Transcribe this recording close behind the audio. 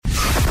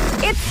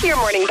Your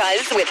morning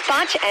buzz with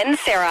Foch and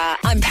Sarah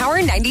on Power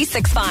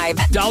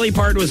 96.5. Dolly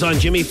Parton was on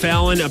Jimmy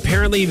Fallon.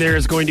 Apparently,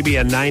 there's going to be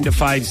a 9 to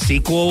 5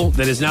 sequel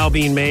that is now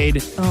being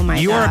made. Oh, my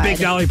God. You are a big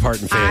Dolly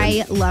Parton fan.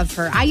 I love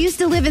her. I used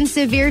to live in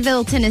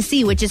Sevierville,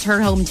 Tennessee, which is her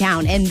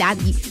hometown, and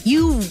that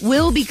you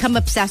will become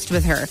obsessed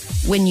with her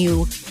when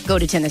you go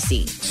to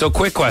Tennessee. So,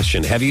 quick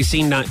question. Have you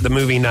seen the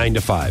movie 9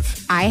 to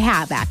 5? I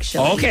have,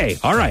 actually. Okay.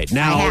 All right.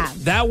 Now,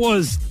 that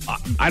was,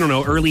 I don't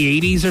know,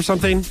 early 80s or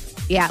something?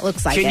 Yeah, it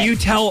looks like Can you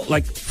tell,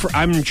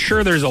 I'm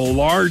sure there's a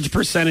large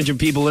percentage of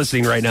people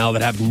listening right now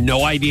that have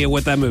no idea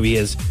what that movie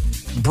is.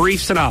 Brief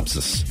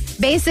synopsis.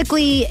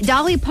 Basically,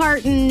 Dolly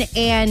Parton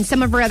and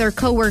some of her other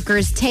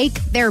coworkers take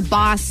their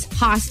boss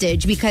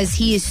hostage because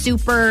he is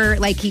super,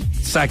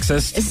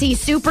 sexist. He's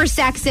super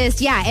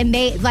sexist, yeah, and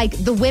they,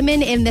 the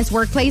women in this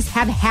workplace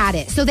have had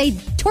it. So they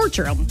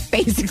torture him,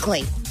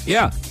 basically.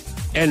 Yeah.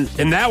 And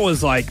that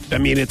was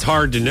it's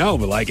hard to know,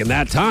 but in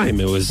that time,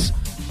 it was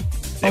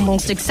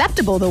almost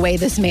acceptable the way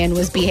this man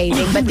was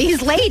behaving, but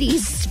these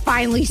ladies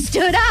finally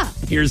stood up.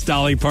 Here's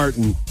Dolly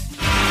Parton.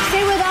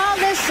 See, with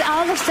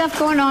all the stuff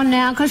going on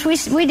now, because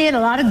we did a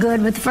lot of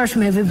good with the first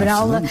movie, but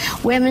all the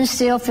women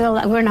still feel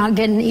like we're not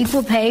getting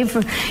equal pay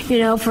for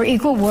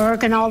equal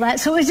work and all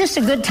that. So it was just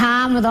a good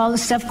time with all the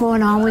stuff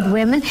going on with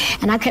women.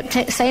 And I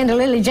kept saying to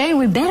Lily Jane,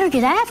 we better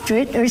get after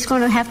it, or it's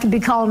going to have to be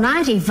called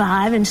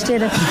 95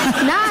 instead of 9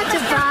 to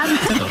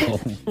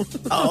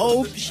 5.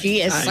 Oh,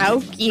 she is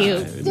so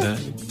cute.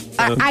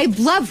 I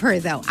love her,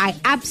 though. I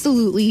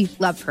absolutely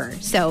love her.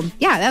 So,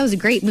 yeah, that was a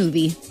great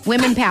movie.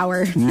 Women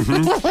power.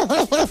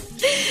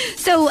 Mm-hmm.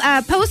 So,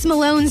 Post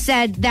Malone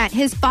said that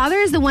his father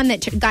is the one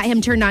that got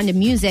him turned on to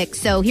music.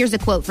 So, here's a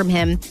quote from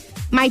him.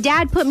 My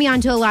dad put me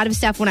onto a lot of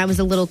stuff when I was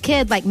a little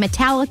kid, like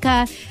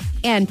Metallica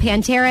and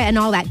Pantera and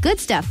all that good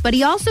stuff. But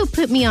he also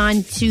put me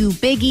on to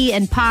Biggie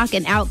and Pac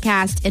and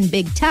Outkast and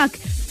Big Tuck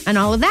and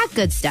all of that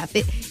good stuff.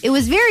 It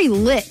was very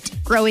lit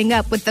growing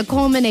up with the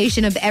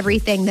culmination of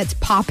everything that's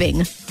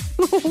popping.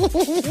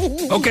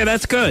 Okay,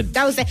 that's good.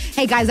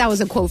 Hey guys, that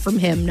was a quote from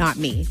him, not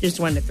me. Just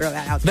wanted to throw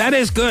that out there. That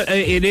is good.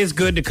 It is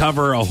good to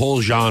cover a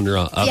whole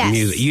genre of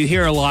music. You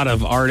hear a lot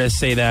of artists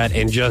say that,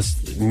 and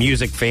just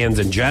music fans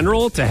in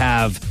general, to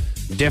have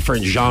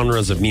different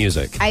genres of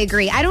music. I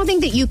agree. I don't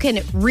think that you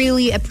can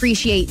really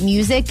appreciate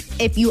music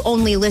if you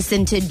only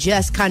listen to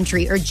just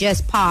country or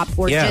just pop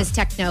or just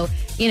techno.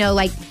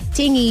 Like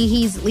Tingy,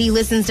 he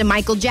listens to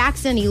Michael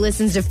Jackson. He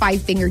listens to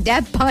Five Finger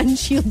Death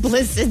Punch. He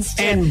listens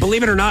to... And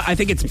believe it or not, I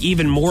think it's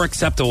even more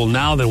acceptable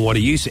now than what it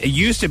used to. It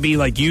used to be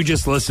like you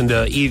just listened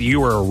to either you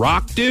were a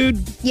rock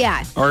dude,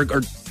 or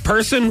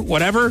person,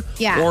 whatever,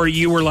 or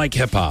you were like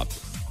hip hop,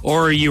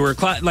 or you were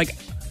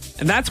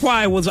and that's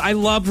why I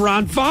loved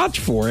Ron Foch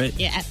for it.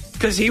 Yeah,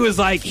 because he was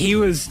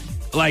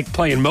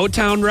playing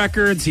Motown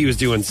records. He was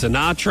doing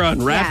Sinatra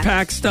and Rat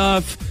Pack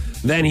stuff.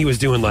 Then he was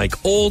doing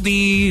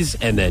oldies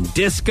and then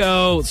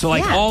disco. So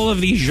all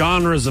of these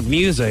genres of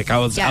music I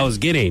was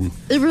getting.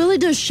 It really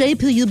does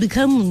shape who you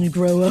become when you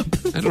grow up.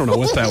 I don't know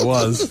what that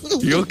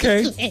was. You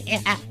okay?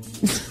 Yeah.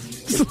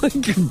 It's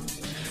like your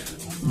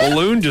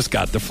balloon just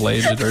got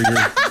deflated. Or your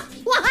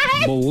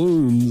what?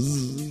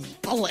 Balloons.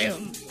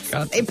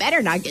 They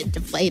better not get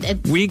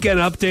deflated.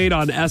 Weekend update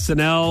on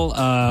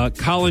SNL.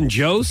 Colin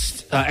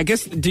Jost. I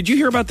guess, did you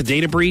hear about the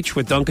data breach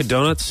with Dunkin'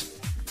 Donuts?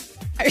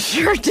 I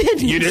sure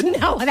didn't. You didn't?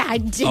 No, I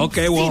didn't.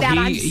 Okay, well, see that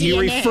on he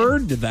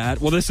referred to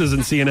that. Well, this isn't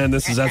CNN,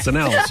 this is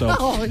SNL. So.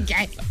 Oh,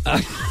 okay.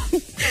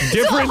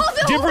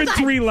 Different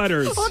 3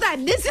 letters. Hold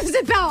on. This is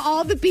about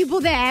all the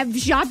people that have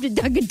shopped at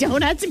Dunkin'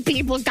 Donuts and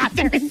people got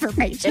their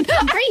information.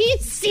 Are you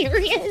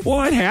serious?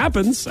 Well, it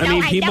happens. I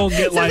mean, people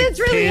get really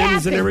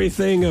pins and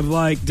everything of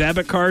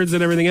debit cards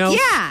and everything else.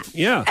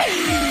 Yeah.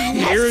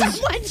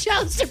 Someone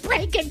chose to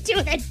break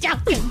into the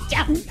Dunkin'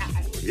 Donuts.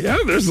 Yeah,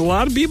 there's a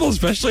lot of people,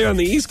 especially on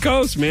the East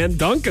Coast, man.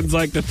 Dunkin's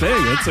the thing.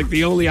 It's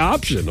the only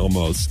option,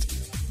 almost.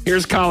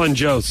 Here's Colin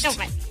Jost.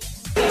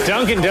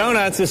 Dunkin'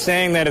 Donuts is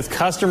saying that its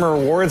customer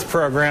rewards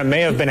program may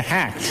have been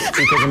hacked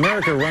because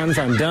America runs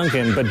on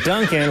Dunkin', but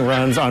Dunkin'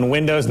 runs on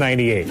Windows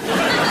 98.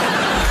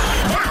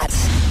 That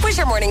was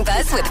your morning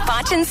buzz with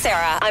Foch and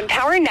Sarah on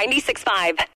Power 96.5.